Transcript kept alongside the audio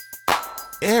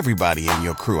Everybody in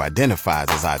your crew identifies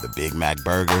as either Big Mac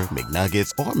Burger,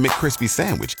 McNuggets, or McCrispy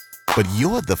Sandwich. But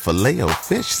you're the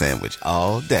Filet-O-Fish Sandwich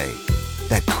all day.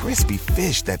 That crispy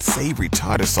fish, that savory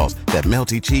tartar sauce, that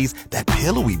melty cheese, that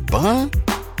pillowy bun.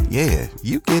 Yeah,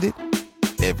 you get it.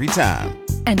 Every time.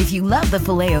 And if you love the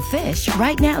Filet-O-Fish,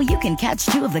 right now you can catch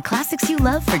two of the classics you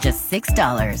love for just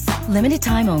 $6. Limited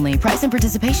time only. Price and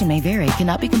participation may vary.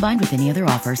 Cannot be combined with any other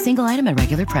offer. Single item at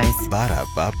regular price.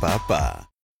 Ba-da-ba-ba-ba.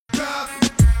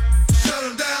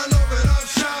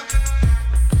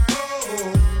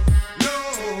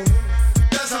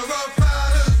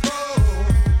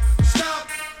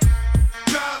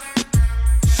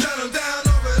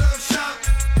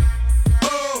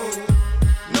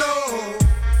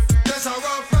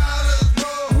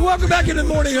 Welcome back into the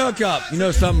Morning Hookup. You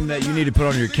know something that you need to put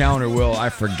on your calendar, Will? I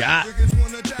forgot.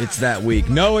 It's that week.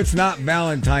 No, it's not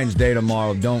Valentine's Day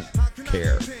tomorrow. Don't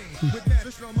care.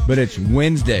 But it's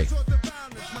Wednesday,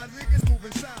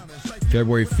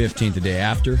 February 15th, the day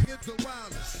after.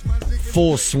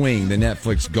 Full Swing, the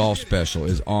Netflix golf special,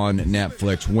 is on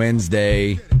Netflix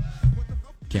Wednesday.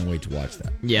 Can't wait to watch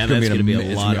that. Yeah, that's going to be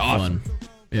a lot of fun.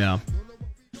 Yeah.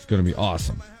 It's going to be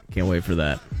awesome. Can't wait for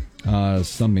that.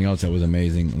 Something else that was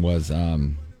amazing was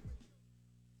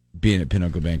being at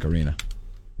Pinnacle Bank Arena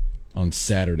on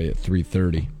Saturday at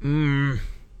 3:30.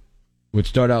 Which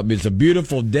started out, it's a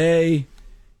beautiful day.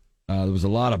 There was a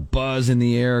lot of buzz in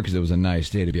the air because it was a nice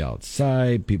day to be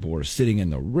outside. People were sitting in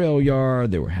the rail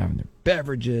yard. They were having their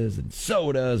beverages and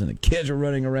sodas, and the kids were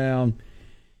running around.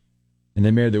 And they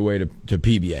made their way to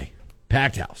PBA.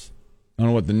 Packed house. I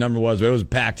don't know what the number was, but it was a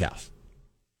packed house.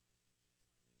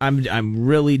 I'm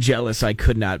really jealous I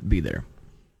could not be there.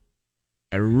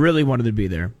 I really wanted to be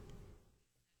there.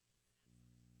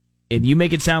 And you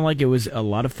make it sound like it was a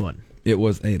lot of fun. It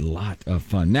was a lot of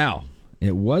fun. Now,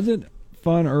 it wasn't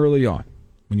fun early on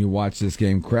when you watch this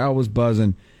game. Crowd was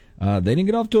buzzing. They didn't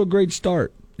get off to a great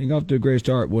start.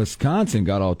 Wisconsin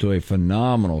got off to a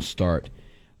phenomenal start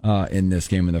in this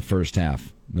game in the first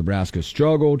half. Nebraska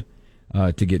struggled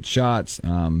to get shots.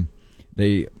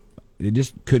 They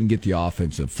just couldn't get the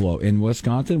offensive flow. And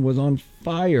Wisconsin was on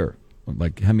fire.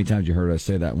 Like, how many times you heard us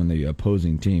say that when the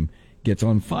opposing team gets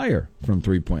on fire from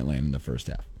three-point land in the first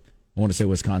half? I want to say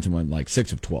Wisconsin went like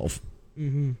 6 of 12.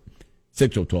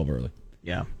 6 of 12 early.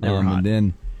 Yeah, they were hot.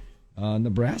 And then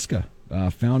Nebraska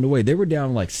found a way. They were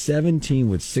down like 17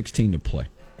 with 16 to play.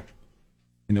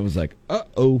 And it was like,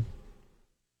 uh-oh.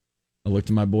 I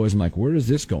looked at my boys, I'm like, where is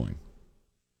this going?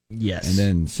 Yes. And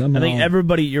then somehow, I think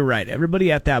everybody, you're right. Everybody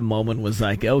at that moment was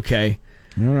like, okay,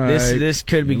 all right, this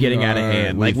could be getting out of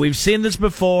hand. Like, we've seen this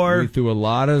before. We threw a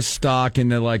lot of stock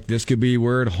into, like, this could be,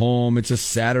 we're at home. It's a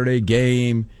Saturday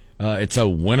game. It's a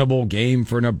winnable game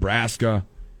for Nebraska.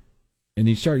 And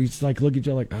you just like look at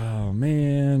you like, oh,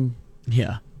 man.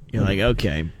 Yeah. You're like,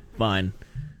 okay, fine.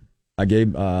 I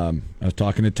was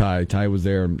talking to Ty. Ty was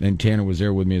there, and Tanner was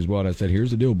there with me as well. And I said,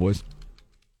 here's the deal, boys.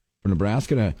 For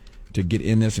Nebraska to get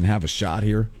in this and have a shot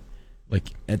here, like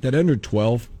at that under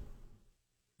 12,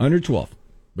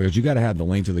 because you got to have the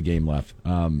length of the game left.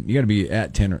 You got to be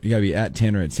at 10, or you got to be at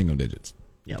 10 or at single digits.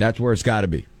 Yep. That's where it's got to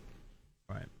be.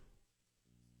 Right.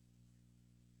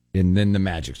 And then the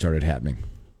magic started happening.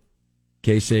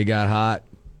 Casey got hot.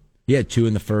 He had 2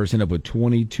 in the first, ended up with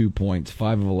 22 points,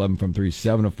 5 of 11 from 3,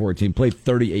 7 of 14. Played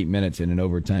 38 minutes in an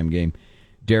overtime game.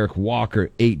 Derek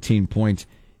Walker, 18 points,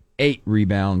 8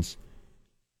 rebounds.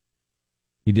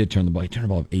 He did turn the ball. He turned the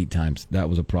ball 8 times. That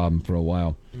was a problem for a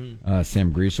while.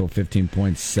 Sam Griesel, 15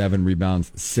 points, 7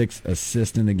 rebounds, 6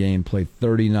 assists in the game. Played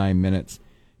 39 minutes.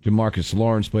 Jamarcus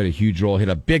Lawrence played a huge role. Hit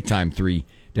a big-time 3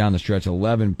 down the stretch,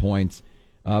 11 points.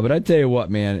 But I tell you what,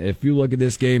 man, if you look at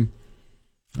this game,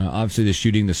 obviously the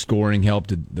shooting, the scoring helped,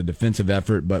 the defensive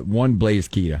effort. But one, Blaze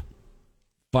Keita,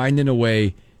 finding a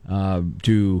way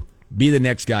to be the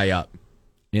next guy up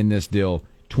in this deal.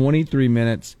 23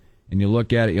 minutes. And you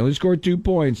look at it, he only scored 2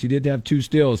 points. He did have 2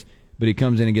 steals, but he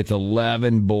comes in and gets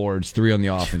 11 boards, 3 on the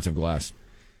offensive glass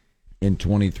in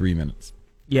 23 minutes.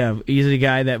 Yeah, he's a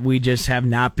guy that we just have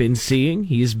not been seeing.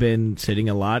 He's been sitting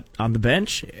a lot on the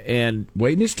bench and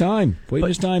waiting his time,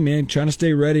 man. Trying to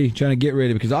stay ready, trying to get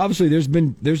ready, because obviously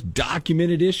there's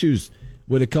documented issues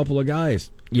with a couple of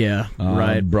guys. Yeah,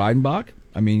 right. Breidenbach,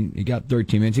 I mean, he got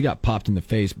 13 minutes. He got popped in the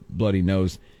face, bloody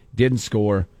nose. Didn't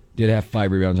score. Did have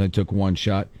 5 rebounds. Only took 1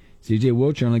 shot. C.J.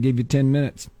 Wilcher only gave you 10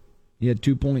 minutes. He had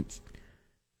 2 points.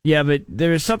 Yeah, but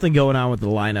there's something going on with the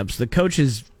lineups. The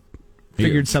coaches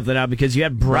figured something out because you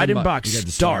had Breidenbach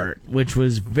start, which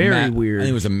was very weird. I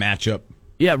think it was a matchup.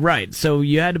 Yeah, right. So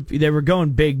they were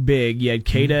going big. You had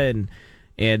Keita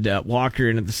and Walker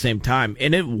in at the same time,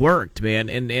 and it worked,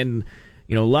 man. And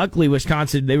luckily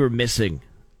Wisconsin, they were missing,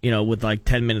 with like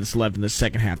 10 minutes left in the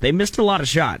second half. They missed a lot of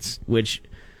shots, which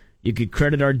you could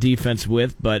credit our defense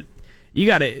with, but you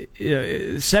got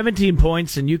 17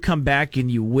 points and you come back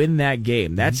and you win that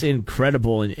game. That's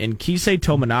incredible. And Keisei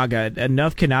Tominaga,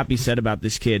 enough cannot be said about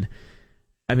this kid.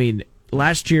 I mean,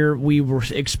 last year we were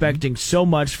expecting so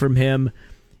much from him,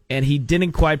 and he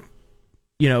didn't quite,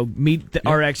 meet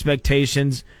our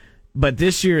expectations. But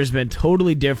this year has been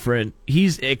totally different.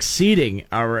 He's exceeding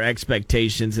our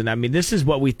expectations, and I mean, this is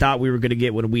what we thought we were going to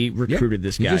get when we recruited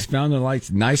this guy. He just found a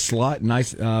nice slot,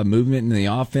 nice movement in the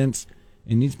offense,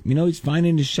 and he's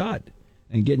finding his shot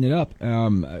and getting it up.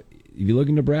 If you look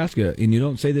at Nebraska, and you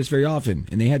don't say this very often,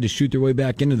 and they had to shoot their way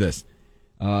back into this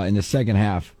in the second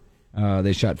half.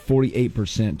 They shot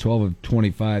 48%, 12 of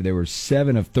 25. They were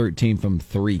 7 of 13 from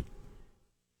 3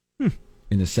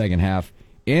 in the second half.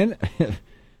 And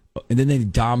then they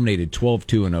dominated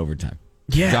 12-2 in overtime.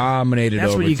 Yeah. Dominated That's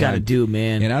overtime. what you got to do,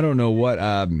 man. And I don't know what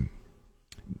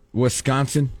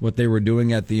Wisconsin, what they were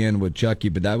doing at the end with Chucky,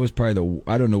 but that was probably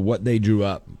I don't know what they drew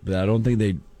up, but I don't think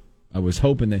I was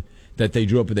hoping that they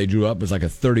drew up, but they drew up was like a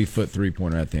 30-foot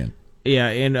three-pointer at the end. Yeah,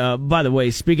 and by the way,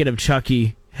 speaking of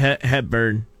Chucky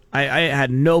Hepburn, I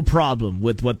had no problem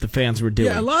with what the fans were doing.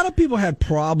 Yeah, a lot of people had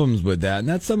problems with that, and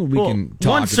that's something we can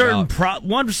talk about.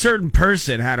 One certain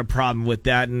person had a problem with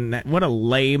that, and what a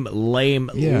lame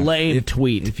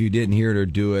tweet. If you didn't hear it or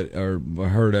do it or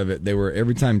heard of it,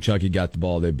 every time Chucky got the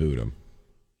ball, they booed him.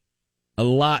 A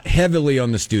lot, heavily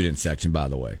on the student section, by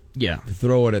the way. Yeah.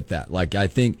 Throw it at that. Like, I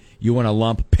think you want to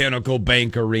lump Pinnacle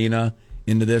Bank Arena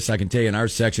into this. I can tell you in our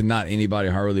section, not anybody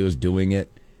hardly was doing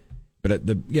it. But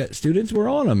students were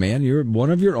on them, man. You're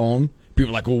one of your own. People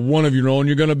are like, well, one of your own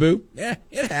you're going to boo? Yeah,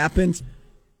 it happens.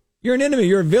 You're an enemy.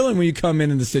 You're a villain when you come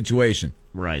into the situation.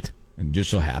 Right. And it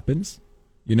just so happens,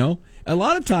 A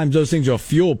lot of times those things will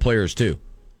fuel players, too.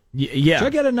 Yeah.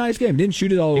 Chuck had a nice game. Didn't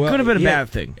shoot it all the way. It could have been a bad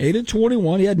thing. 8 of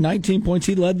 21. He had 19 points.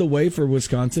 He led the way for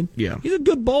Wisconsin. Yeah. He's a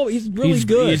good ball. He's really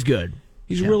good. He's good.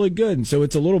 He's really good. And so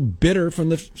it's a little bitter from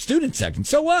the student section.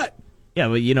 So what? Yeah,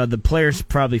 but the players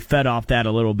probably fed off that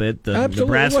a little bit. The Absolutely.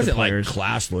 Nebraska It wasn't players, like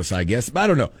classless, I guess. But I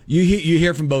don't know. You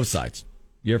hear from both sides.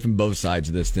 You hear from both sides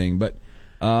of this thing. But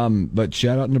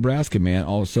shout out Nebraska, man.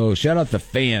 Also, shout out the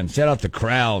fans. Shout out the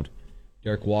crowd.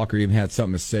 Derek Walker even had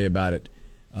something to say about it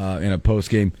in a post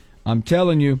game. I'm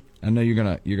telling you, I know you're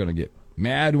gonna get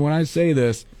mad when I say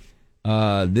this.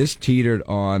 This teetered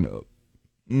on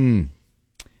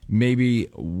maybe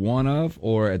one of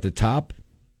or at the top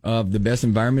of the best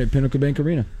environment at Pinnacle Bank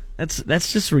Arena.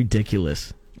 That's just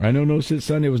ridiculous. I know No Sit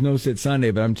Sunday was No Sit Sunday,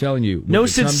 but I'm telling you, No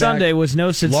Sit Sunday was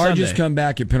No Sit Sunday. Largest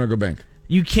comeback at Pinnacle Bank.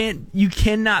 You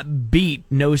cannot beat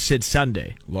No Sit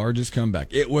Sunday. Largest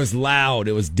comeback. It was loud.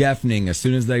 It was deafening. As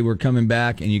soon as they were coming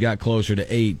back, and you got closer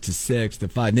to 8 to 6 to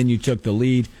 5, then you took the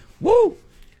lead. Woo!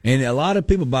 And a lot of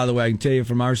people, by the way, I can tell you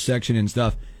from our section and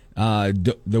stuff,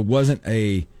 there was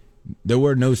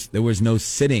no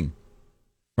sitting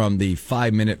from the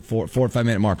 4 or 5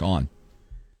 minute mark on.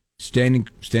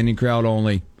 Standing crowd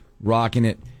only, rocking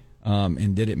it,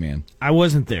 and did it, man. I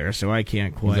wasn't there, so I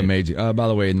can't quite. It was amazing. By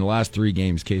the way, in the last 3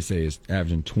 games, Keisei is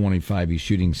averaging 25. He's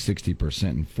shooting 60%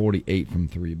 and 48 from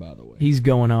 3, by the way. He's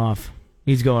going off.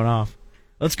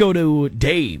 Let's go to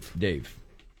Dave. Dave.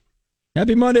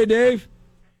 Happy Monday, Dave.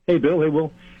 Hey, Bill. Hey,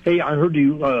 Will. Hey, I heard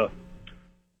you.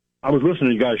 I was listening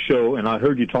to you guys' show, and I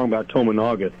heard you talking about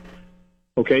Tominaga.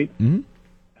 Okay? Mm-hmm.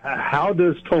 How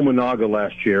does Tominaga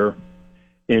last year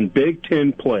in Big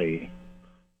Ten play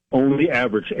only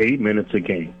average 8 minutes a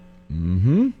game?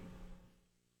 Mm-hmm.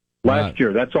 Last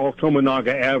year, that's all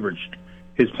Tominaga averaged.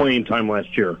 His playing time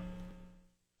last year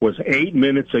was 8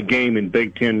 minutes a game in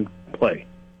Big Ten play.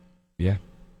 Yeah.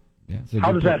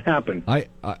 How does that happen?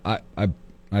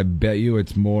 I bet you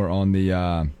it's more on the.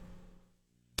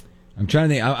 I'm trying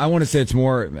to think. I want to say it's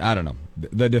more. I don't know.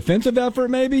 The defensive effort,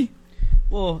 maybe.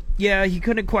 Well, yeah, he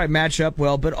couldn't quite match up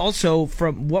well, but also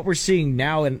from what we're seeing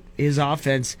now in his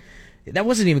offense, that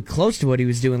wasn't even close to what he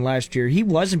was doing last year. He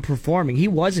wasn't performing. He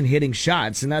wasn't hitting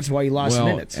shots, and that's why he lost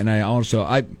minutes. And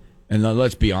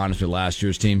let's be honest with last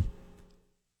year's team.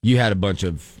 You had a bunch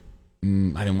of,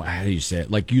 how do you say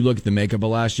it? Like, you look at the makeup of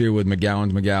last year with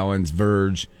McGowan's,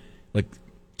 Verge. Like,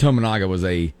 Tominaga was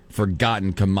a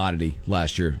forgotten commodity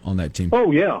last year on that team.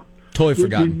 Oh, yeah. Totally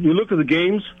forgotten. You look at the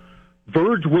games,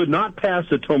 Verge would not pass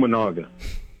to Tominaga.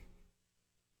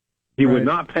 He would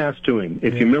not pass to him.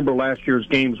 If you remember last year's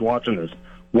games watching this.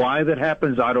 Why that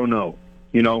happens, I don't know.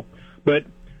 But,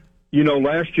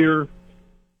 last year,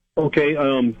 okay,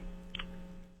 Verge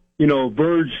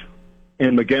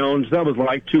and McGowan's, that was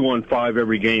like 2-on-5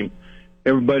 every game.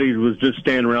 Everybody was just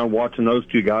standing around watching those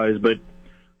two guys. But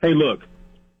Hey, look,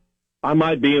 I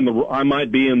might be in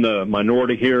the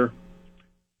minority here,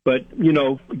 but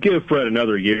give Fred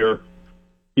another year.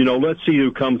 Let's see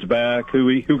who comes back,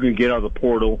 who can get out of the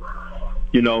portal.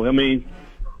 He's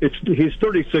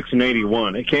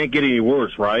 36-81. It can't get any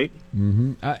worse, right?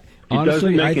 Mm-hmm. He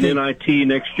doesn't make an NIT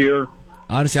next year.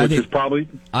 Honestly, which is probably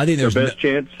their best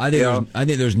chance. I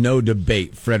think there's no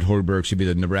debate. Fred Hoiberg should be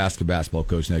the Nebraska basketball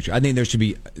coach next year. I think there should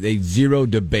be a zero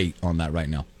debate on that right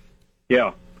now.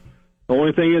 Yeah. The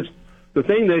only thing is, the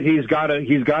thing that he's got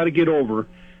to get over,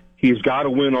 he's got to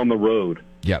win on the road.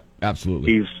 Yep,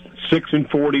 absolutely. He's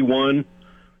 6-41,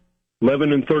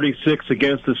 11-36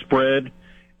 against the spread,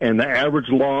 and the average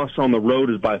loss on the road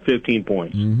is by 15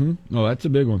 points. Mm-hmm. Oh, that's a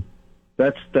big one.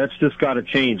 That's just got to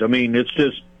change. I mean, it's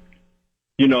just.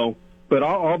 But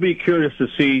I'll be curious to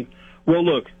see. Well,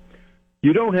 look,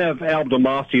 you don't have Al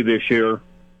Damasi this year,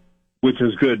 which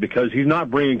is good because he's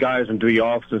not bringing guys into the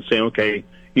office and saying, okay,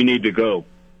 you need to go,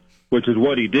 which is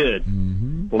what he did.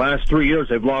 Mm-hmm. The last 3 years,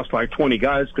 they've lost like 20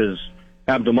 guys because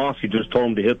Al Damasi just told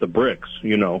them to hit the bricks,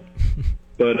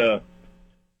 But,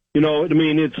 you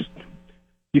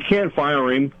can't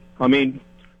fire him. I mean,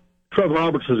 Trevor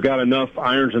Roberts has got enough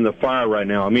irons in the fire right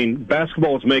now. I mean,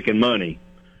 basketball is making money.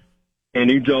 And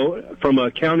from a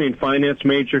accounting and finance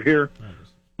major here,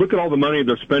 look at all the money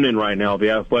they're spending right now, the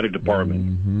athletic department.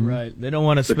 Mm-hmm. Right. They don't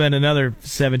want to spend another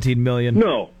 $17 million.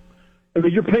 No. I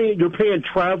mean, you're paying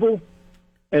travel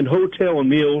and hotel and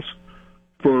meals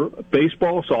for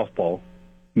baseball, softball,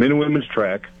 men and women's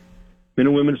track, men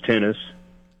and women's tennis,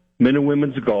 men and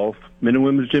women's golf, men and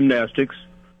women's gymnastics,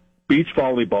 beach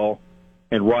volleyball,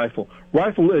 and rifle.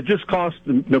 Rifle, it just cost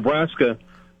Nebraska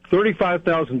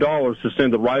 $35,000 to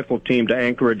send the rifle team to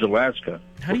Anchorage, Alaska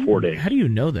for 4 days. How do you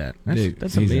know that?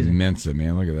 That's amazing. He's immense,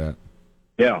 man. Look at that.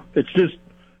 Yeah,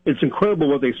 it's incredible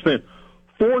what they spent.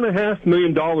 $4.5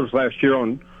 million last year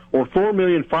or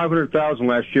 $4,500,000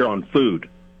 last year on food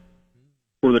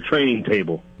for the training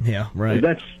table. Yeah, right.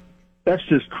 And that's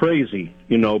just crazy,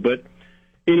 But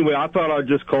anyway, I thought I'd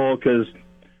just call because,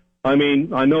 I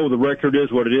know the record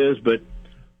is what it is, but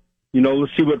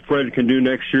let's see what Fred can do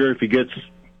next year if he gets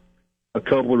a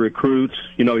couple of recruits.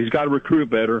 He's got to recruit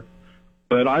better.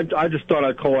 But I just thought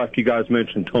I'd call after you guys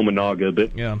mentioned Tominaga.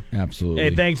 But yeah, absolutely.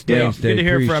 Hey, thanks, Dave. Good to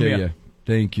hear from you.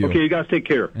 Thank you. Okay, you guys take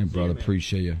care. And brother,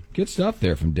 appreciate you. Good stuff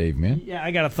there from Dave, man. Yeah,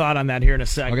 I got a thought on that here in a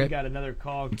second. Okay. We got another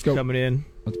call coming in.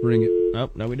 Let's bring it. Oh,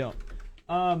 no, we don't.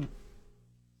 I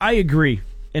agree,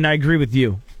 and I agree with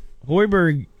you.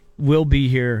 Hoiberg will be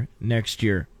here next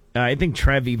year. I think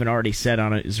Trev even already said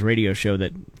on his radio show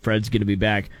that Fred's going to be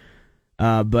back.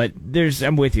 But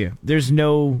I'm with you. There's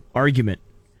no argument.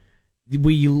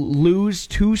 We lose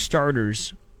two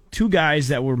starters, two guys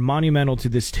that were monumental to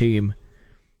this team.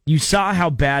 You saw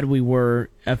how bad we were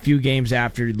a few games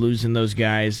after losing those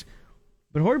guys.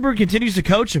 But Hoiberg continues to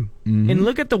coach him. Mm-hmm. And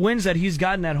look at the wins that he's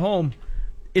gotten at home.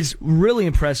 It's really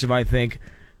impressive, I think.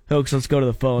 Hoax, let's go to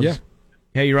the phones. Yeah.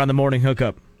 Hey, you're on the morning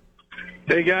hookup.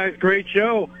 Hey, guys, great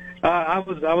show. I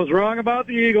was wrong about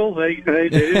the Eagles. They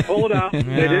didn't pull it out. Yeah.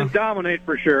 They didn't dominate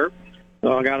for sure.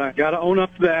 So I gotta own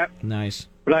up to that. Nice.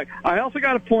 But I also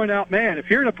got to point out, man, if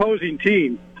you're an opposing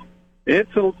team,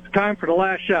 it's time for the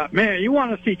last shot. Man, you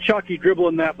want to see Chucky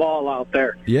dribbling that ball out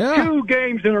there. Yeah. 2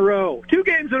 games in a row.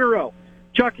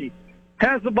 Chucky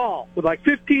has the ball with like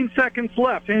 15 seconds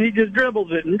left, and he just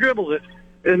dribbles it.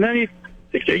 And then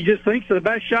he just thinks the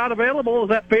best shot available is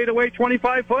that fadeaway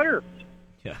 25-footer.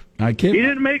 Yeah. I can't. He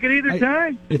didn't make it either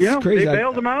time. It's crazy. They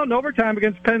bailed him out in overtime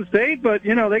against Penn State, but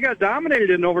they got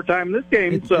dominated in overtime in this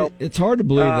game. It's hard to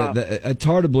believe it's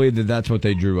hard to believe that that's what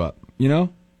they drew up.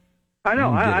 I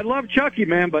know. I love Chucky,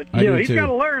 man, but he's got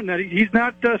to learn that he's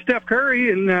not Steph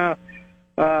Curry, and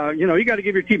you got to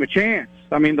give your team a chance.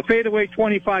 I mean, the fadeaway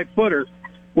 25-footer,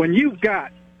 when you've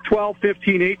got 12,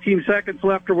 15, 18 seconds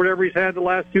left or whatever he's had the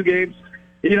last 2 games,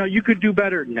 you could do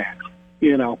better than that.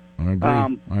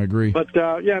 I agree. But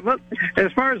but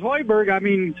as far as Hoiberg,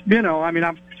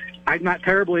 I'm not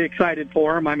terribly excited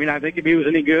for him. I think if he was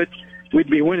any good, we'd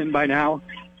be winning by now.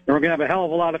 And we're going to have a hell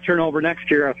of a lot of turnover next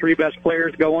year. Our 3 best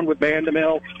players going with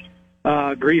Vandemel,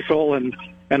 Griesel,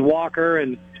 and Walker,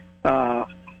 and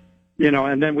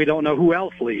and then we don't know who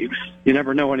else leaves. You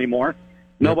never know anymore. Yep.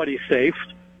 Nobody's safe.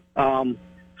 We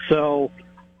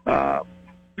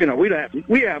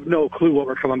have no clue what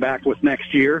we're coming back with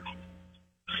next year.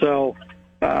 So,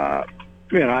 I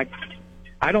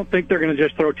don't think they're going to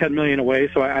just throw $10 million away.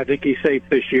 So I think he's safe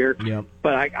this year. Yep.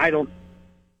 But I don't.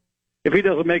 If he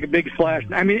doesn't make a big splash,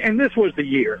 and this was the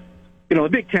year. The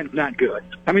Big Ten's not good.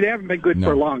 They haven't been good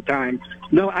for a long time.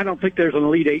 No, I don't think there's an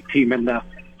Elite Eight team in the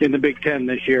Big Ten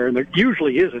this year, and there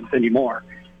usually isn't anymore.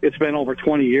 it's been over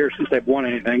 20 years since they've won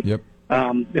anything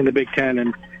in the Big Ten,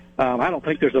 and I don't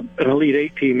think there's an Elite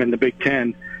Eight team in the Big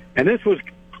Ten. And this was,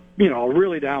 a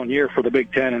really down year for the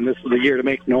Big Ten, and this is the year to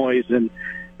make noise, and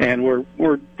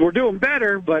we're doing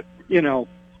better, but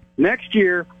next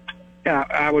year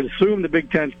I would assume the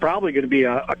Big Ten's probably going to be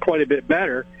quite a bit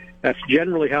better. That's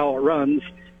generally how it runs.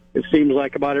 It seems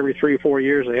like about every 3 or 4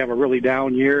 years they have a really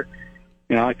down year.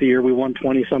 Like the year we won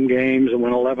 20-some games and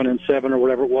went 11-7 or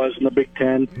whatever it was in the Big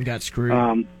Ten. Got screwed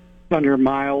under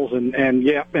Miles, and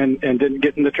didn't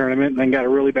get in the tournament, and then got a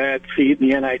really bad seed in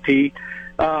the NIT.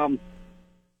 So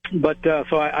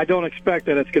I don't expect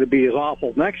that it's going to be as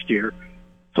awful next year.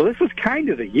 So this is kind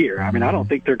of the year. I mean, I don't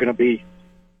think they're going to be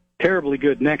terribly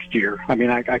good next year. I mean,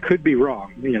 I could be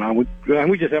wrong.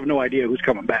 We just have no idea who's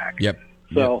coming back. Yep.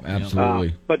 So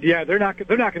absolutely. But yeah, they're not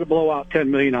going to blow out $10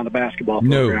 million on the basketball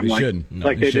program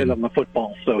like they did on the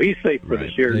football. So he's safe for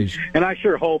this year, and I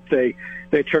sure hope they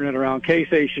turn it around.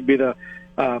 Casey should be the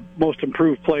most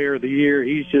improved player of the year.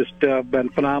 He's just been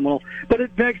phenomenal. But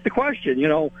it begs the question,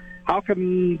 how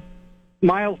come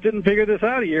Miles didn't figure this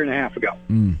out a year and a half ago?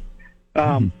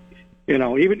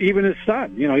 Even his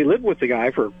son, he lived with the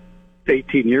guy for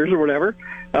 18 years or whatever.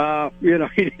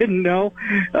 He didn't know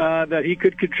that he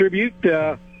could contribute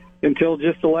until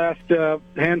just the last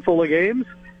handful of games.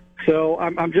 So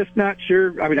I'm just not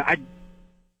sure. I mean, I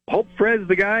hope Fred's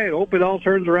the guy. I hope it all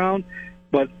turns around,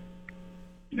 but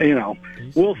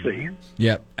we'll see.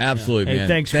 Yeah, absolutely, man. Hey,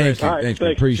 thanks, Chris. Thanks.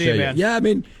 Appreciate you, it. Yeah, I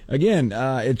mean, again,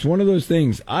 it's one of those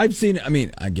things. I've seen. I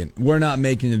mean, again, we're not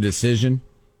making a decision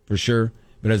for sure,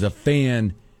 but as a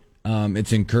fan,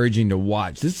 it's encouraging to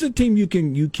watch. This is a team you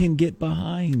can get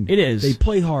behind. It is. They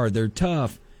play hard. They're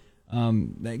tough.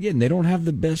 Again, they don't have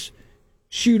the best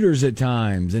shooters at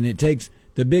times, and it takes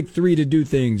the big three to do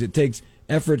things. It takes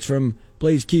efforts from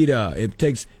Blaise Keita. It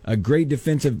takes a great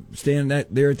defensive stand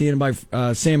there at the end by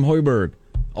Sam Hoiberg.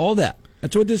 All that.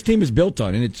 That's what this team is built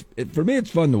on, and for me, it's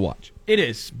fun to watch. It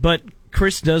is, but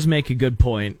Chris does make a good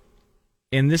point,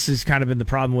 and this has kind of been the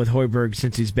problem with Hoiberg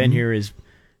since he's been here is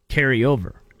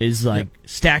carryover. Is like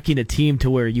stacking a team to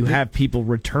where you have people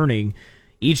returning.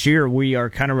 Each year we are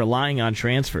kind of relying on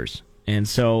transfers. And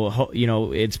so,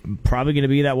 it's probably going to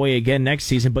be that way again next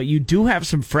season. But you do have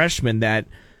some freshmen that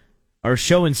are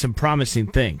showing some promising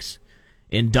things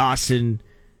in Dawson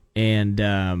and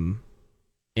I'm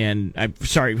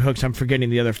sorry, Hooks, I'm forgetting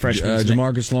the other freshman.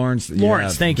 Jamarcus Lawrence.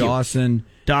 Lawrence, thank you. Dawson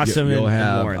You'll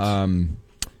have Lawrence.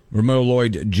 Ramel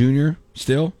Lloyd Jr.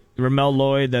 still. Ramel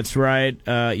Lloyd, that's right.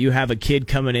 You have a kid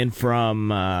coming in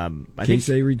from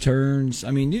Casey returns.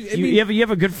 I mean, you have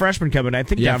a good freshman coming. I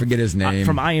think I forget his name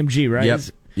from IMG,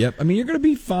 right? Yep. I mean, you're going to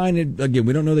be fine. Again,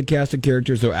 we don't know the cast of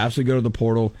characters, so absolutely go to the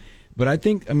portal. But I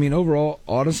think, overall,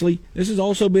 honestly, this has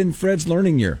also been Fred's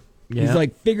learning year. Yeah. He's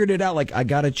figured it out. I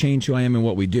got to change who I am and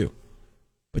what we do.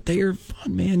 But they are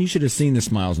fun, man. You should have seen the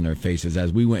smiles on their faces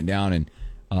as we went down and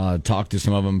talked to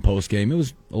some of them post game. It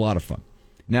was a lot of fun.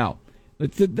 Now.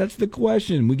 That's the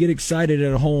question. We get excited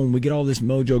at home. We get all this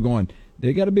mojo going.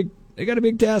 They got a big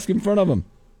task in front of them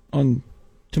on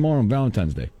tomorrow, on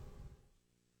Valentine's Day.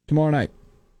 Tomorrow night,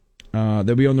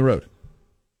 they'll be on the road.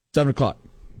 7:00,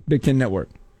 Big Ten Network,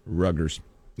 Rutgers.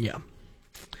 Yeah.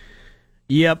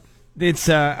 Yep. It's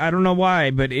I don't know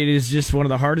why, but it is just one of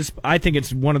the hardest. I think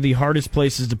it's one of the hardest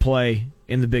places to play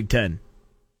in the Big Ten.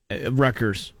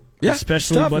 Rutgers,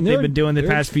 especially what they've been doing the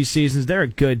past few seasons. They're a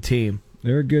good team.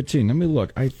 They're a good team. Let me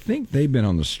look. I think they've been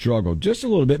on the struggle just a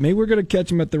little bit. Maybe we're going to catch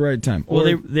them at the right time.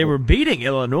 Well, they were beating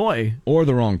Illinois. Or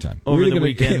the wrong time. Over the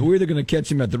weekend. We're either going to catch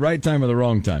them at the right time or the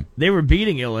wrong time. They were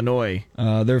beating Illinois.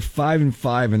 They're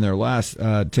 5-5 in their last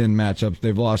 10 matchups.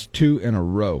 They've lost 2 in a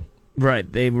row.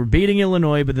 Right. They were beating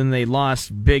Illinois, but then they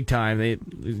lost big time. They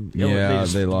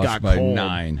lost by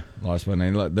 9. Lost by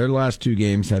 9. Their last 2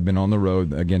 games have been on the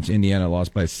road against Indiana,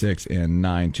 lost by 6 and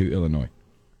 9 to Illinois.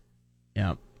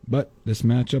 Yeah. But this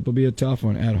matchup will be a tough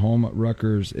one. At home,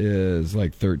 Rutgers is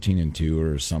 13-2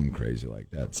 or something crazy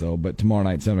like that. So, but tomorrow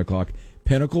night,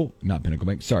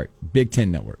 7:00, Big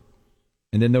Ten Network.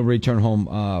 And then they'll return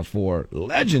home for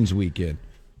Legends Weekend.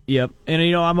 Yep.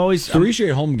 And, I'm always... 3 straight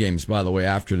home games, by the way,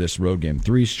 after this road game.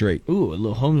 3 straight. Ooh, a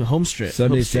little home strip.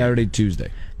 Sunday, Saturday,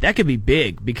 Tuesday. That could be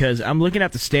big because I'm looking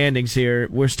at the standings here.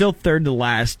 We're still third to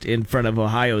last in front of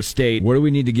Ohio State. Where do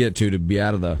we need to get to be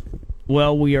out of the...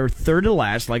 Well, we are third to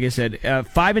last. Like I said,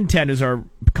 5-10 is our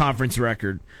conference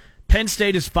record. Penn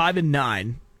State is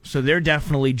 5-9, so they're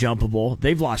definitely jumpable.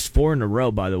 They've lost 4 in a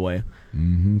row, by the way.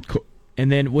 Mm-hmm. Cool.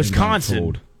 And then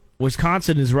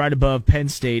Wisconsin is right above Penn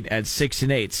State at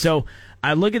 6-8. So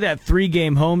I look at that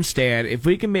 3-game homestand. If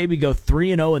we can maybe go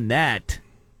 3-0 in that,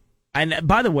 and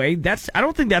by the way, I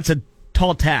don't think that's a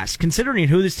tall task. Considering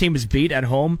who this team has beat at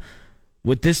home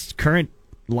with this current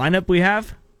lineup we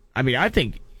have, I mean, I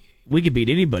think we could beat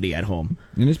anybody at home.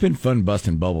 And it's been fun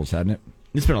busting bubbles, hasn't it?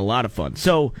 It's been a lot of fun.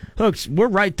 So, Hooks, we're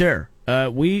right there.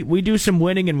 We do some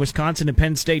winning and Wisconsin and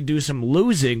Penn State do some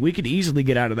losing. We could easily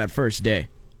get out of that first day.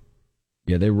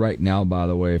 Yeah, they right now, by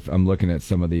the way, if I'm looking at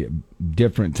some of the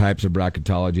different types of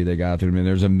bracketology they got through. I mean,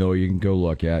 there's a mill you can go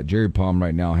look at. Jerry Palm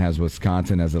right now has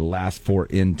Wisconsin as the last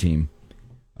 4-in team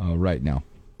right now.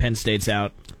 Penn State's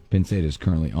out. Penn State is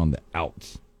currently on the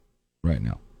outs right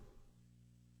now.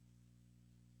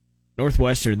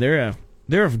 Northwestern, they're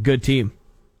a good team.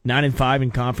 9-5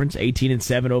 in conference,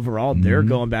 18-7 overall. Mm-hmm. They're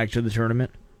going back to the tournament.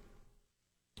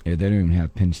 Yeah, they don't even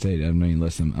have Penn State. I don't even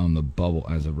listen on the bubble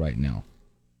as of right now.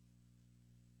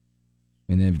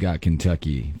 And they've got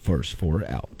Kentucky first 4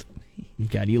 out.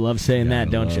 God, you love saying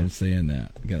that, don't you?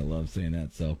 Gotta love saying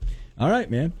that. So, all right,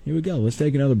 man. Here we go. Let's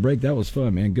take another break. That was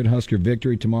fun, man. Good Husker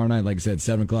victory tomorrow night. Like I said,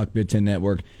 7 o'clock, Big Ten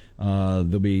Network.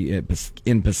 They'll be in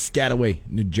Piscataway,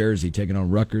 New Jersey, taking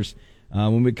on Rutgers.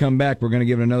 When we come back, we're going to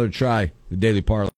give it another try, the Daily Parlay.